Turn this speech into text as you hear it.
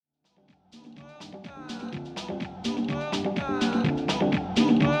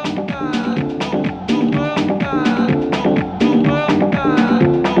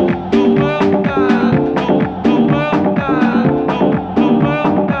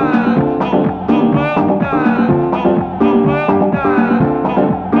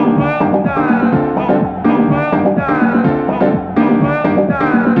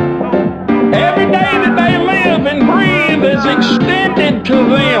extended to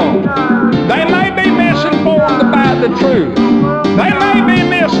them. They may be misinformed about the truth. They may be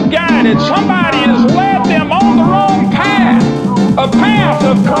misguided. Somebody has led them on the wrong path, a path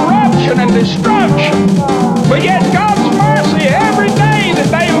of corruption and destruction. But yet God's mercy every day that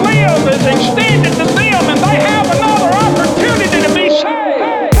they live is extended to them, and they have another opportunity to be saved.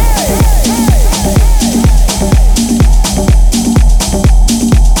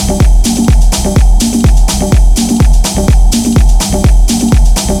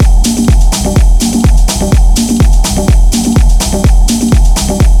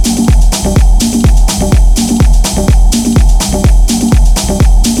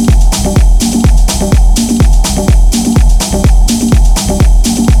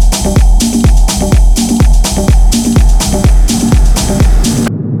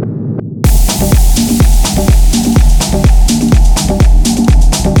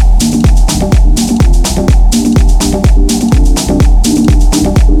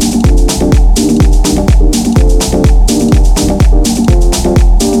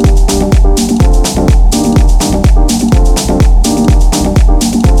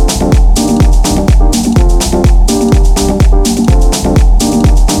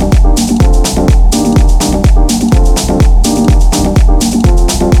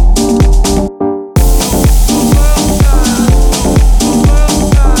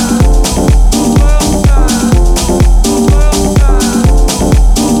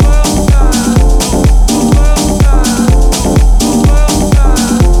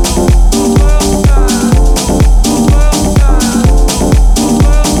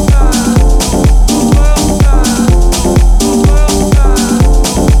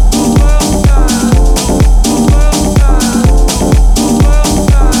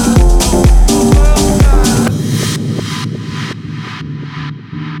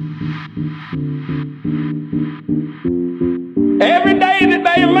 Every day that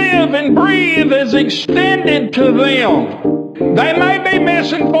they live and breathe is extended to them. They may be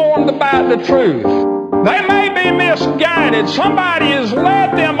misinformed about the truth. They may be misguided. Somebody has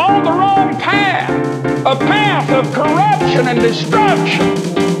led them on the wrong path, a path of corruption and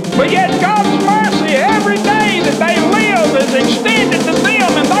destruction.